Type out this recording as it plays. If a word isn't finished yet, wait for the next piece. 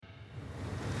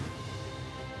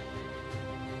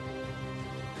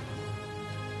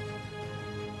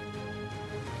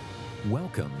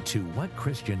Welcome to What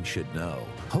Christians Should Know,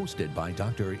 hosted by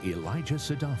Dr. Elijah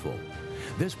Sadafel.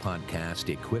 This podcast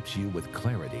equips you with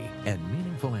clarity and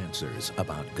meaningful answers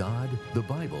about God, the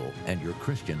Bible, and your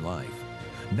Christian life.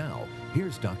 Now,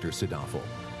 here's Dr. Sadafel.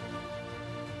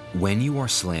 When you are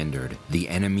slandered, the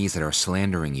enemies that are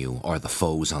slandering you are the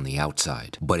foes on the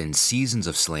outside. But in seasons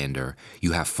of slander,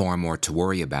 you have far more to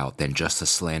worry about than just the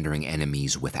slandering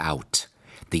enemies without.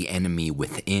 The enemy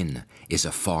within is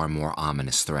a far more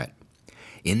ominous threat.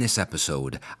 In this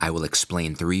episode, I will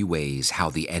explain 3 ways how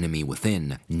the enemy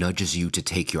within nudges you to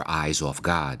take your eyes off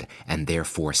God and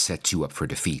therefore sets you up for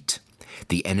defeat.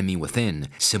 The enemy within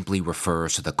simply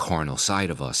refers to the carnal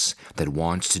side of us that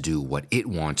wants to do what it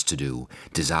wants to do,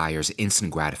 desires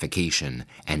instant gratification,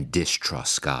 and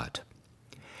distrusts God.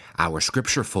 Our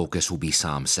scripture focus will be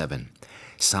Psalm 7.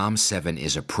 Psalm 7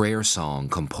 is a prayer song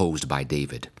composed by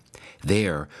David.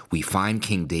 There, we find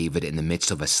King David in the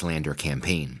midst of a slander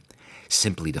campaign.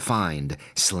 Simply defined,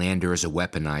 slander is a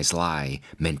weaponized lie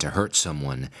meant to hurt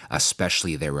someone,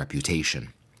 especially their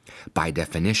reputation. By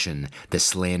definition, the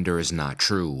slander is not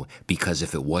true, because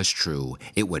if it was true,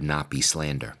 it would not be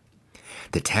slander.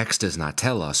 The text does not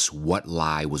tell us what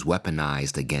lie was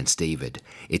weaponized against David.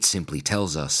 It simply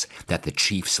tells us that the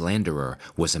chief slanderer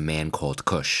was a man called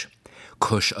Cush.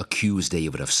 Cush accused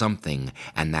David of something,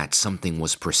 and that something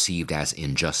was perceived as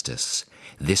injustice.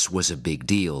 This was a big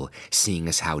deal, seeing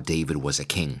as how David was a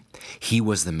king. He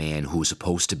was the man who was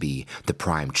supposed to be the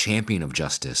prime champion of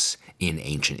justice in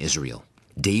ancient Israel.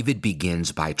 David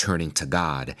begins by turning to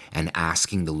God and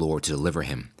asking the Lord to deliver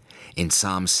him. In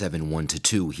Psalm 7,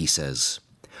 1-2, he says,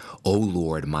 "O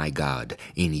Lord my God,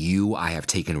 in you I have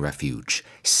taken refuge.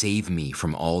 Save me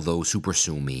from all those who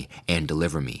pursue me and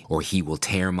deliver me, or he will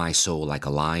tear my soul like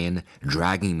a lion,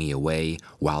 dragging me away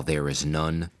while there is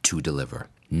none to deliver."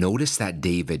 Notice that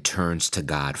David turns to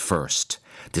God first.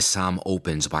 The psalm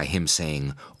opens by him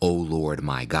saying, "O Lord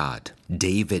my God."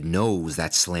 David knows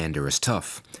that slander is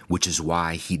tough, which is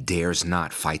why he dares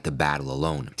not fight the battle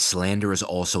alone. Slander is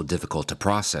also difficult to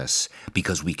process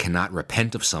because we cannot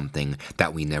repent of something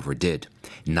that we never did.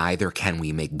 Neither can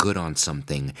we make good on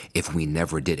something if we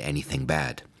never did anything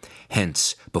bad.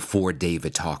 Hence, before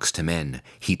David talks to men,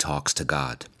 he talks to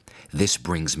God. This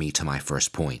brings me to my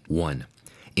first point. 1.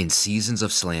 In seasons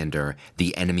of slander,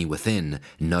 the enemy within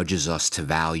nudges us to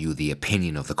value the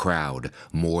opinion of the crowd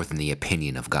more than the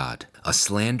opinion of God. A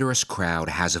slanderous crowd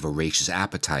has a voracious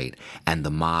appetite, and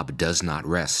the mob does not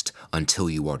rest until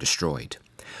you are destroyed.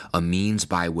 A means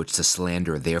by which the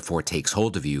slander therefore takes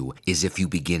hold of you is if you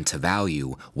begin to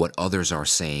value what others are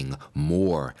saying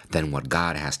more than what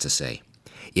God has to say.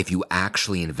 If you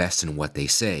actually invest in what they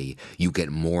say, you get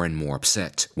more and more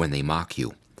upset when they mock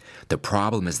you. The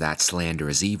problem is that slander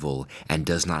is evil and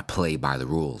does not play by the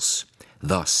rules.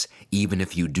 Thus, even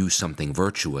if you do something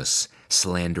virtuous,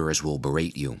 slanderers will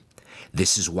berate you.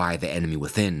 This is why the enemy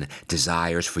within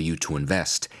desires for you to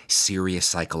invest serious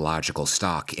psychological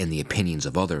stock in the opinions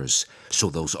of others, so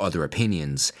those other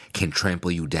opinions can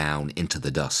trample you down into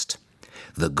the dust.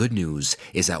 The good news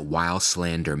is that while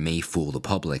slander may fool the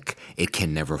public, it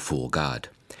can never fool God.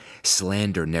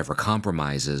 Slander never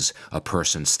compromises a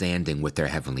person standing with their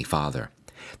Heavenly Father.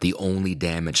 The only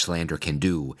damage slander can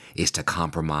do is to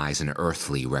compromise an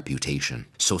earthly reputation.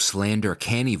 So slander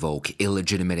can evoke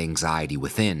illegitimate anxiety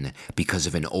within because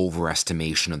of an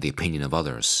overestimation of the opinion of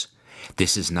others.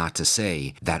 This is not to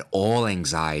say that all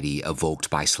anxiety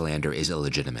evoked by slander is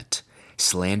illegitimate.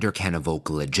 Slander can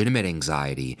evoke legitimate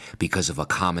anxiety because of a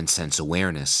common sense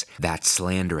awareness that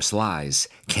slanderous lies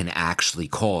can actually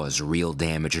cause real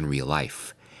damage in real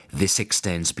life. This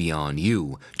extends beyond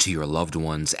you to your loved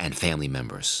ones and family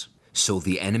members. So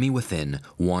the enemy within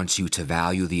wants you to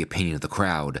value the opinion of the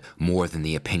crowd more than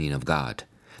the opinion of God.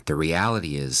 The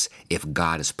reality is, if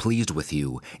God is pleased with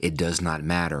you, it does not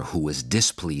matter who is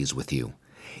displeased with you.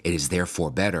 It is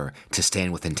therefore better to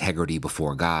stand with integrity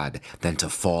before God than to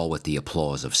fall with the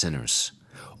applause of sinners.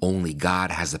 Only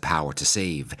God has the power to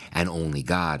save, and only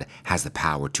God has the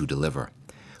power to deliver.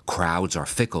 Crowds are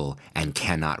fickle and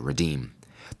cannot redeem.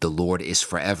 The Lord is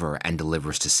forever and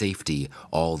delivers to safety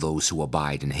all those who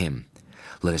abide in him.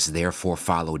 Let us therefore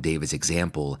follow David's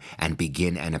example and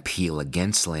begin an appeal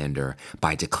against slander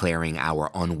by declaring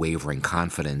our unwavering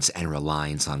confidence and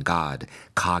reliance on God,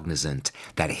 cognizant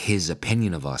that his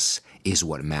opinion of us is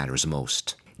what matters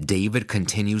most. David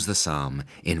continues the psalm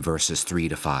in verses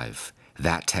 3-5.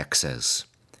 That text says,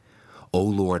 O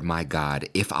Lord my God,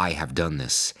 if I have done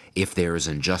this, if there is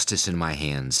injustice in my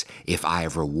hands, if I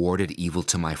have rewarded evil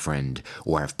to my friend,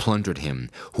 or have plundered him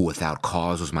who without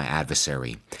cause was my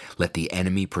adversary, let the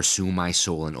enemy pursue my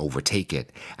soul and overtake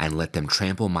it, and let them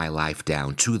trample my life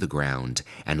down to the ground,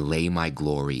 and lay my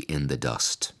glory in the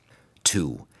dust.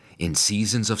 2. In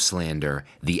seasons of slander,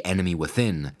 the enemy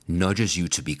within nudges you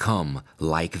to become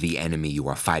like the enemy you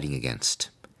are fighting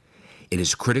against. It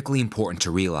is critically important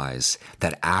to realize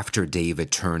that after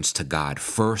David turns to God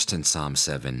first in Psalm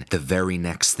 7, the very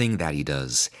next thing that he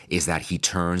does is that he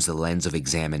turns the lens of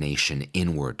examination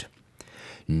inward.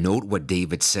 Note what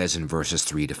David says in verses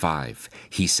 3 to 5.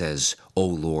 He says, O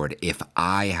Lord, if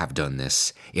I have done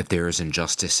this, if there is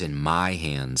injustice in my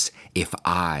hands, if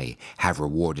I have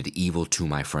rewarded evil to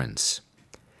my friends.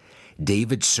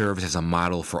 David serves as a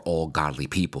model for all godly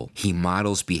people. He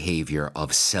models behavior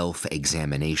of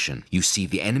self-examination. You see,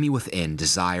 the enemy within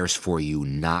desires for you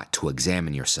not to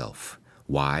examine yourself.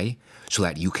 Why? So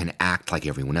that you can act like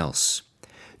everyone else.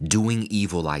 Doing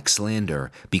evil like slander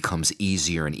becomes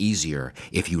easier and easier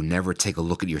if you never take a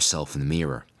look at yourself in the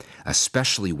mirror,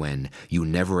 especially when you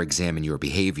never examine your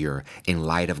behavior in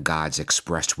light of God's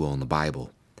expressed will in the Bible.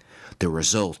 The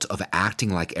result of acting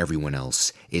like everyone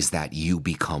else is that you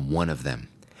become one of them.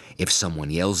 If someone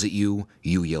yells at you,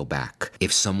 you yell back.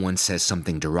 If someone says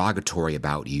something derogatory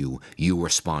about you, you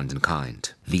respond in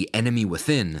kind. The enemy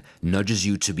within nudges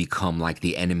you to become like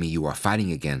the enemy you are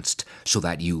fighting against so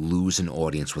that you lose an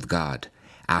audience with God.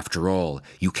 After all,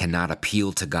 you cannot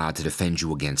appeal to God to defend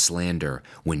you against slander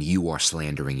when you are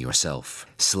slandering yourself.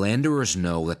 Slanderers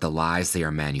know that the lies they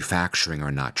are manufacturing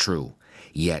are not true.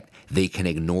 Yet, they can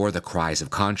ignore the cries of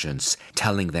conscience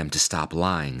telling them to stop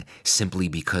lying simply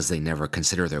because they never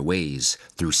consider their ways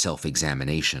through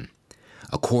self-examination.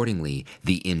 Accordingly,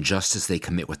 the injustice they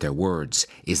commit with their words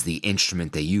is the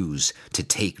instrument they use to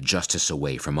take justice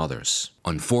away from others.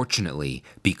 Unfortunately,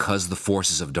 because the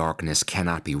forces of darkness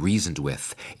cannot be reasoned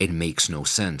with, it makes no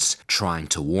sense trying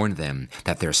to warn them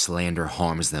that their slander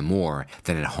harms them more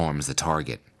than it harms the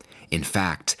target. In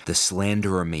fact, the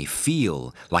slanderer may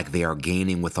feel like they are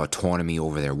gaining with autonomy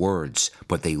over their words,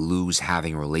 but they lose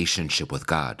having a relationship with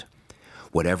God.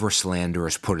 Whatever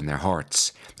slanderers put in their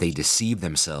hearts, they deceive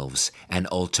themselves and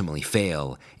ultimately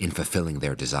fail in fulfilling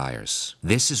their desires.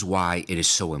 This is why it is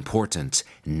so important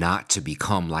not to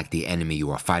become like the enemy you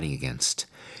are fighting against.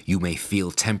 You may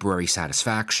feel temporary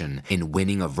satisfaction in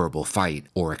winning a verbal fight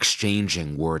or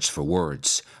exchanging words for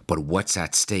words, but what's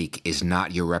at stake is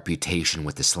not your reputation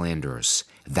with the slanderers.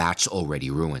 That's already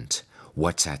ruined.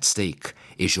 What's at stake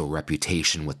is your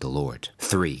reputation with the Lord.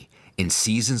 3. In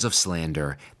seasons of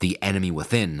slander, the enemy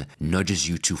within nudges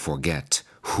you to forget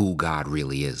who God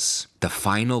really is. The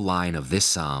final line of this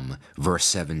psalm, verse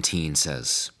 17,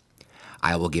 says,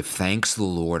 I will give thanks to the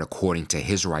Lord according to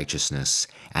his righteousness,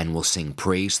 and will sing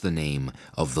praise to the name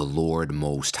of the Lord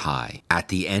Most High. At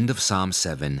the end of Psalm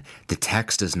 7, the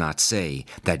text does not say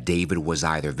that David was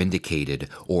either vindicated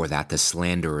or that the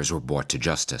slanderers were brought to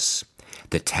justice.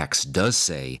 The text does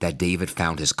say that David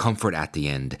found his comfort at the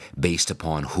end based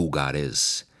upon who God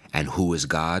is. And who is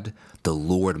God? The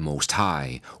Lord Most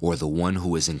High, or the one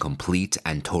who is in complete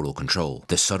and total control.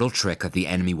 The subtle trick that the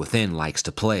enemy within likes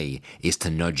to play is to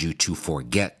nudge you to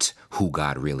forget who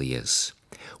God really is.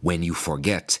 When you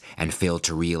forget and fail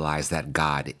to realize that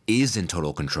God is in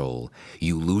total control,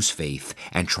 you lose faith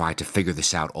and try to figure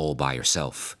this out all by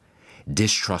yourself.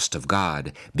 Distrust of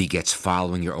God begets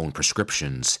following your own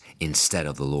prescriptions instead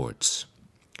of the Lord's.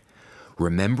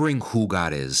 Remembering who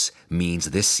God is means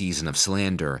this season of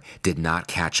slander did not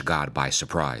catch God by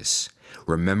surprise.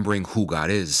 Remembering who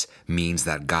God is means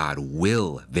that God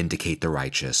will vindicate the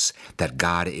righteous, that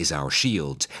God is our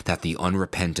shield, that the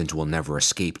unrepentant will never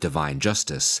escape divine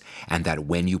justice, and that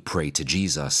when you pray to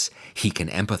Jesus, he can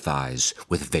empathize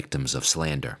with victims of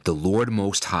slander. The Lord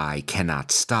Most High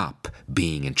cannot stop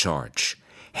being in charge.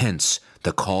 Hence,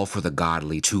 the call for the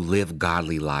godly to live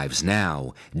godly lives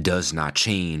now does not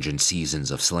change in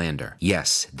seasons of slander.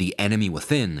 Yes, the enemy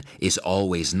within is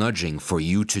always nudging for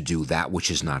you to do that which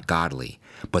is not godly,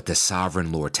 but the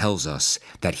sovereign Lord tells us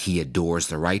that he adores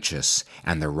the righteous,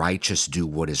 and the righteous do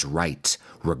what is right,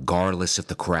 regardless if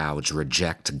the crowds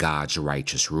reject God's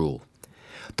righteous rule.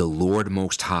 The Lord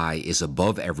Most High is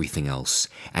above everything else,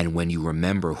 and when you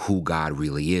remember who God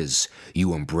really is,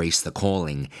 you embrace the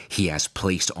calling he has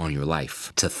placed on your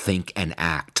life to think and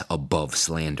act above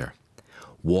slander.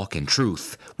 Walk in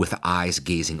truth with eyes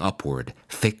gazing upward,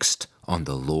 fixed on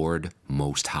the Lord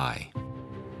Most High.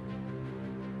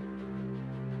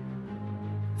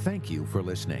 Thank you for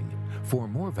listening. For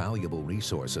more valuable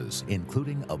resources,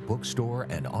 including a bookstore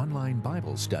and online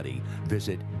Bible study,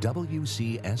 visit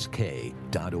wcsk.org.